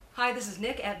Hi, this is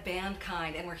Nick at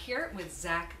Bandkind, and we're here with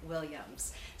Zach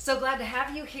Williams. So glad to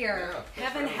have you here. Yeah,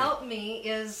 Heaven Help Me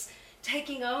is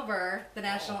taking over the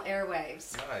national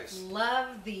airwaves. Nice.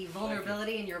 Love the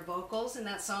vulnerability in your vocals in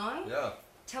that song. Yeah.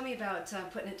 Tell me about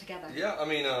putting it together. Yeah, I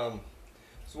mean,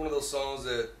 it's one of those songs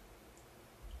that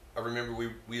I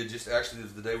remember we had just, actually, it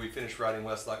was the day we finished writing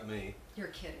Less Like Me. You're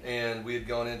kidding. And we had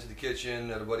gone into the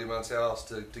kitchen at a buddy of mine's house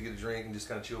to get a drink and just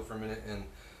kind of chill for a minute. And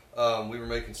we were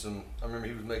making I remember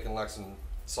he was making like some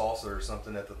salsa or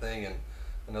something at the thing, and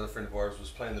another friend of ours was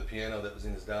playing the piano that was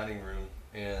in his dining room,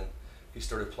 and he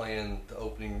started playing the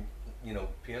opening,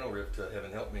 piano riff to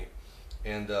Heaven Help Me.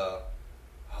 And I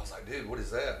was like, dude, what is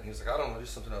that? And he was like, I don't know,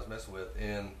 just something I was messing with.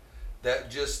 And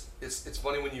that just, it's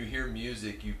funny when you hear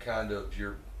music, you just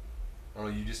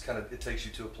kind of, it takes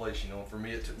you to a place, For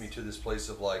me, it took me to this place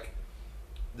of like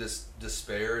this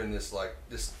despair and this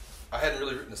I hadn't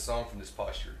really written a song from this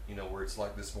posture, where it's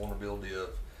like this vulnerability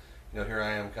of, here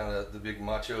I am, kind of the big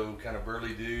macho, kind of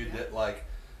burly dude that like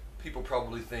people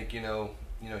probably think,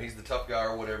 he's the tough guy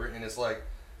or whatever. And it's like,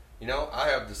 I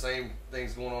have the same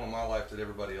things going on in my life that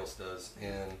everybody else does.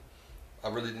 And I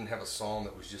really didn't have a song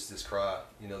that was just this cry,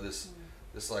 this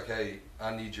like, hey,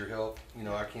 I need your help.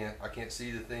 I can't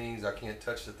see the things, I can't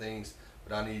touch the things,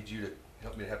 but I need you to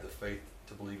help me to have the faith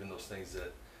to believe in those things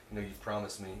that, you've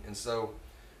promised me. And so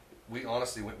we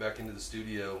honestly went back into the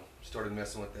studio, started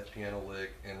messing with that piano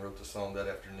lick, and wrote the song that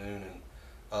afternoon. And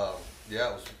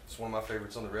it's one of my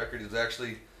favorites on the record. It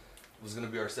was going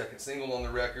to be our second single on the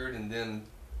record, and then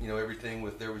everything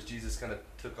with There Was Jesus kind of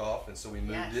took off, and so we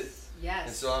moved it. Yes.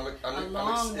 And so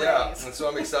and so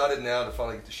I'm excited now to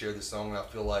finally get to share this song. And I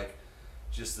feel like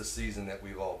just the season that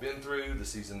we've all been through, the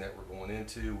season that we're going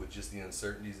into, with just the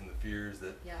uncertainties and the fears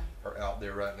that are out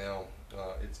there right now,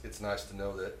 it's nice to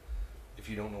know that if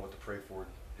you don't know what to pray for,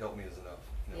 help me is enough.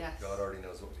 God already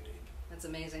knows what we need. That's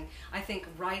amazing. I think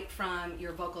right from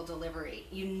your vocal delivery,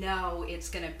 it's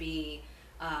going to be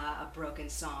a broken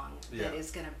song that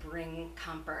is going to bring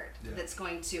comfort, that's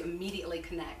going to immediately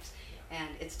connect. And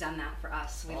it's done that for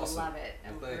us. We love it.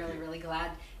 And we're really, really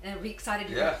glad. And we'll be excited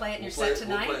you're going to play it in your set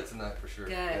tonight. We'll play it tonight for sure.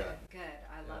 Good. I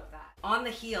love that. On the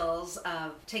heels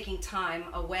of taking time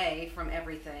away from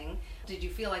everything, did you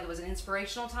feel like it was an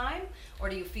inspirational time? Or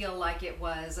do you feel like it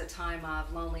was a time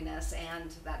of loneliness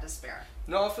and that despair?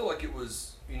 No, I feel like it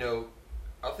was, I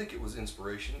think it was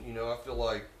inspiration. I feel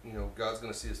like, God's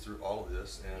going to see us through all of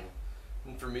this.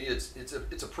 And for me, it's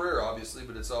a prayer, obviously,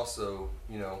 but it's also,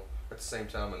 at the same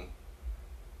time, and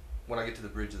when I get to the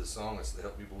bridge of the song, it's to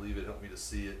help me believe it, help me to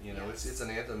see it. It's an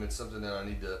anthem. It's something that I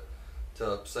need to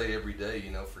say every day,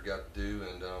 for God to do.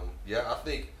 And I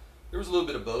think there was a little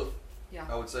bit of both.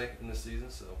 I would say in this season.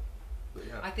 So, but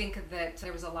I think that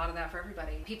there was a lot of that for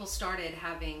everybody. People started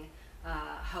having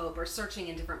hope, or searching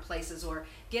in different places, or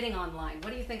getting online.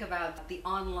 What do you think about the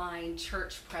online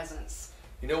church presence?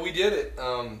 We did it.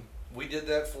 We did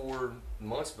that for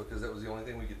months because that was the only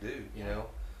thing we could do.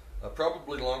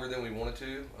 Probably longer than we wanted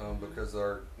to, because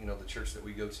our, the church that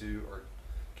we go to, our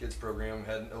kids program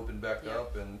hadn't opened back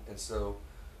up, and so,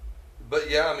 but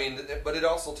but it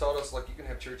also taught us, like, you can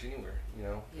have church anywhere,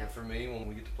 And for me, when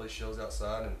we get to play shows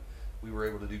outside, and we were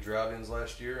able to do drive-ins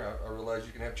last year, I realized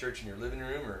you can have church in your living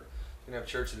room, or you can have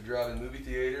church at a drive-in movie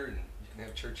theater, and you can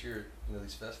have church here at,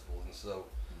 these festivals. And so,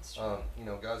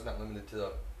 God's not limited to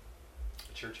a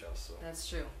church house. So that's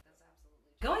true. That's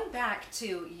absolutely. Going back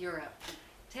to Europe,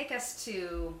 take us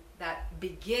to that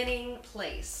beginning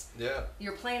place. Yeah.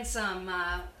 You're playing some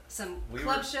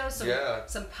club shows,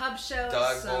 some pub shows,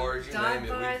 dive bars, you name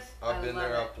it. I've been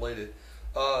there. I've played it.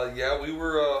 We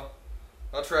were.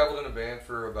 I traveled in a band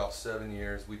for about 7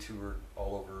 years. We toured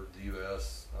all over the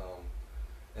U.S.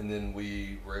 And then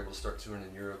we were able to start touring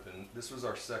in Europe. And this was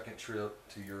our second trip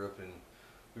to Europe, and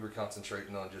we were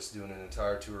concentrating on just doing an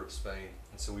entire tour of Spain.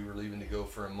 And so we were leaving to go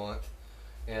for a month.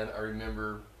 And I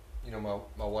remember,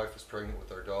 my wife was pregnant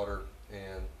with our daughter,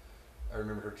 and I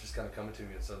remember her just kind of coming to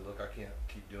me and said, look, I can't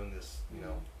keep doing this,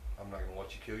 I'm not going to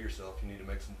watch you kill yourself. You need to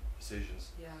make some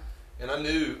decisions. Yeah. And I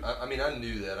knew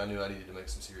that. I knew I needed to make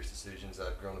some serious decisions.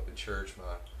 I'd grown up in church.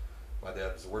 My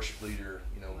dad was a worship leader,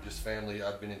 just family.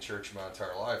 I'd been in church my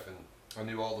entire life, and I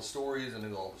knew all the stories, I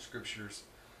knew all the scriptures.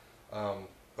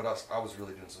 But I was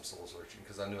really doing some soul searching,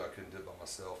 because I knew I couldn't do it by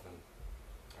myself. And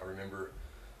I remember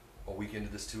a week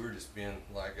into this tour just being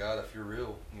like, God, if you're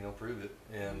real, prove it.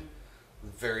 And the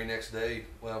very next day,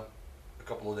 a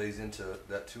couple of days into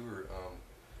that tour,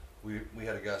 we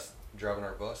had a guy driving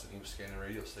our bus, and he was scanning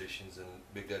radio stations, and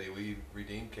Big Daddy We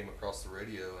Redeemed came across the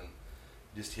radio and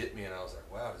just hit me, and I was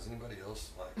like, wow, does anybody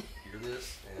else hear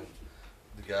this? And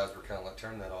the guys were kind of like,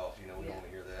 turn that off, we don't want to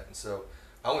hear that. And so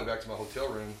I went back to my hotel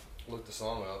room looked the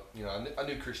song up. You know, I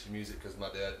knew Christian music because my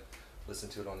dad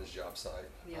listened to it on his job site.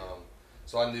 Yeah.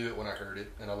 So I knew it when I heard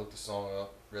it, and I looked the song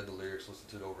up, read the lyrics, listened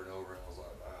to it over and over, and I was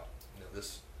like, wow, you know,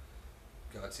 this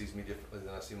God sees me differently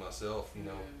than I see myself. You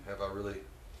know, have I really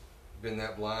been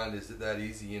that blind? Is it that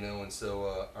easy? You know, and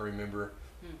so I remember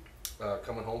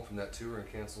coming home from that tour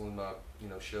and canceling my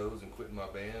shows and quitting my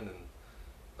band,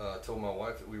 and told my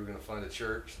wife that we were going to find a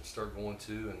church and start going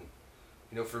to. And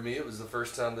you know, for me, it was the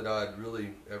first time that I'd really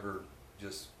ever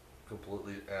just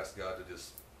completely asked God to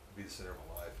just be the center of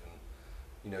my life. And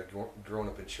you know, growing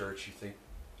up in church, you think,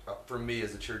 for me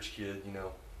as a church kid, you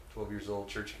know, 12 years old,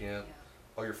 church camp,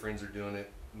 all your friends are doing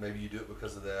it. Maybe you do it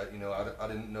because of that. You know, I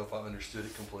didn't know if I understood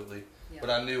it completely, but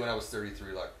I knew when I was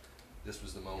 33, like, this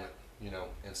was the moment. You know,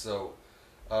 and so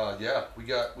we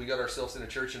got ourselves in a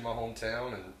church in my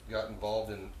hometown and got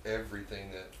involved in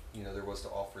everything that there was to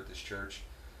offer at this church.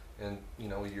 And you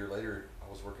know, a year later,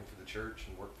 I was working for the church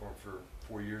and worked for them for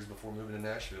 4 years before moving to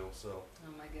Nashville. So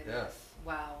oh my goodness,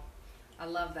 wow, I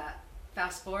love that.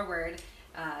 Fast forward,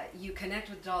 you connect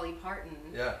with Dolly Parton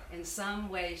in some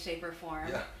way, shape, or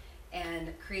form,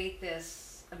 and create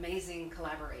this amazing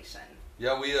collaboration.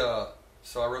 Yeah,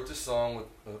 so I wrote this song with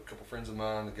a couple friends of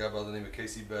mine, a guy by the name of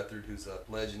Casey Beathard, who's a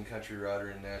legend country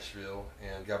writer in Nashville,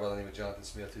 and a guy by the name of Jonathan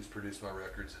Smith, who's produced my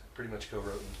records, pretty much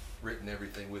co-wrote and written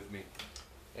everything with me.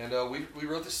 And we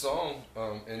wrote this song,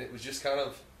 and it was just kind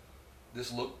of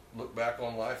this look back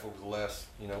on life over the last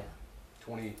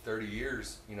 20, 30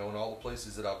 years, and all the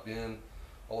places that I've been,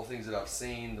 all the things that I've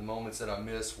seen, the moments that I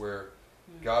miss where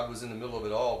God was in the middle of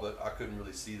it all, but I couldn't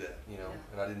really see that,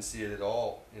 and I didn't see it at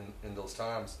all in those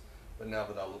times. But now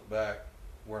that I look back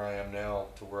where I am now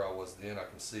to where I was then, I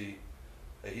can see,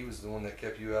 hey, he was the one that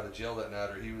kept you out of jail that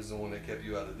night, or he was the one that kept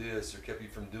you out of this, or kept you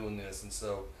from doing this. And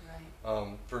so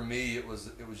for me, it was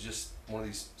just one of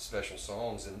these special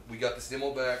songs. And we got this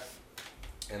demo back,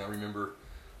 and I remember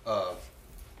a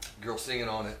girl singing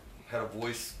on it had a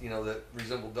voice, that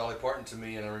resembled Dolly Parton to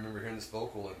me, and I remember hearing this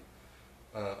vocal, and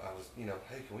I was,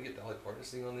 hey, can we get Dolly Parton to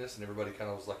sing on this? And everybody kind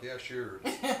of was like, yeah, sure,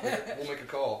 we'll make a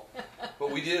call.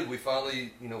 But we did. We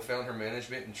finally, found her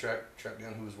management and tracked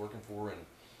down who was working for her, and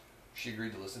she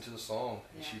agreed to listen to the song.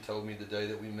 And she told me the day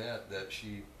that we met that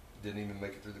she didn't even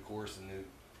make it through the chorus and knew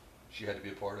she had to be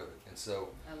a part of it. And so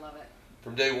I love it.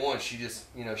 From day one, she just,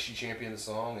 she championed the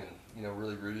song and,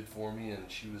 really rooted for me, and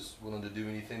she was willing to do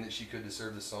anything that she could to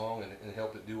serve the song and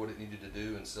help it do what it needed to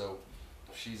do. And so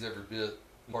she's every bit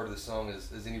part of the song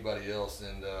as anybody else,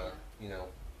 and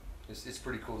it's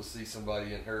pretty cool to see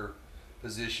somebody in her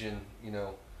position,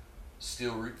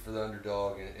 still root for the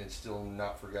underdog and still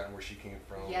not forgotten where she came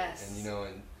from. Yes.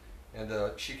 And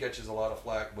she catches a lot of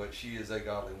flack, but she is a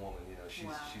godly woman. She's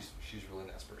a really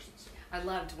nice person. So. I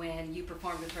loved when you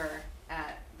performed with her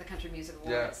at the Country Music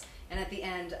Awards, and at the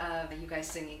end of you guys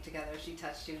singing together, she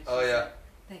touched you and she said,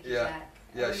 "Thank you, Jack."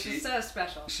 Yeah, it was just so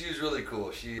special. She was really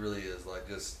cool. She really is like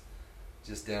just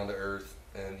down to earth,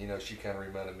 and she kind of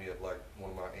reminded me of like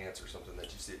one of my aunts or something that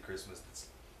you see at Christmas that's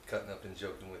cutting up and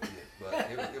joking with you.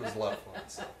 But it was a lot of fun.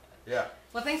 So yeah.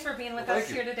 Well, thanks for being with us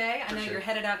here today. I know you're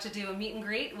headed out to do a meet and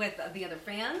greet with the other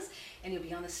fans, and you'll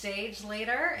be on the stage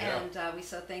later. Yeah. And we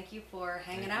so thank you for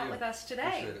hanging out with us today.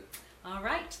 Appreciate it. All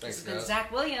right. Thanks, this has been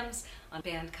Zach Williams on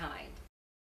Bandkind.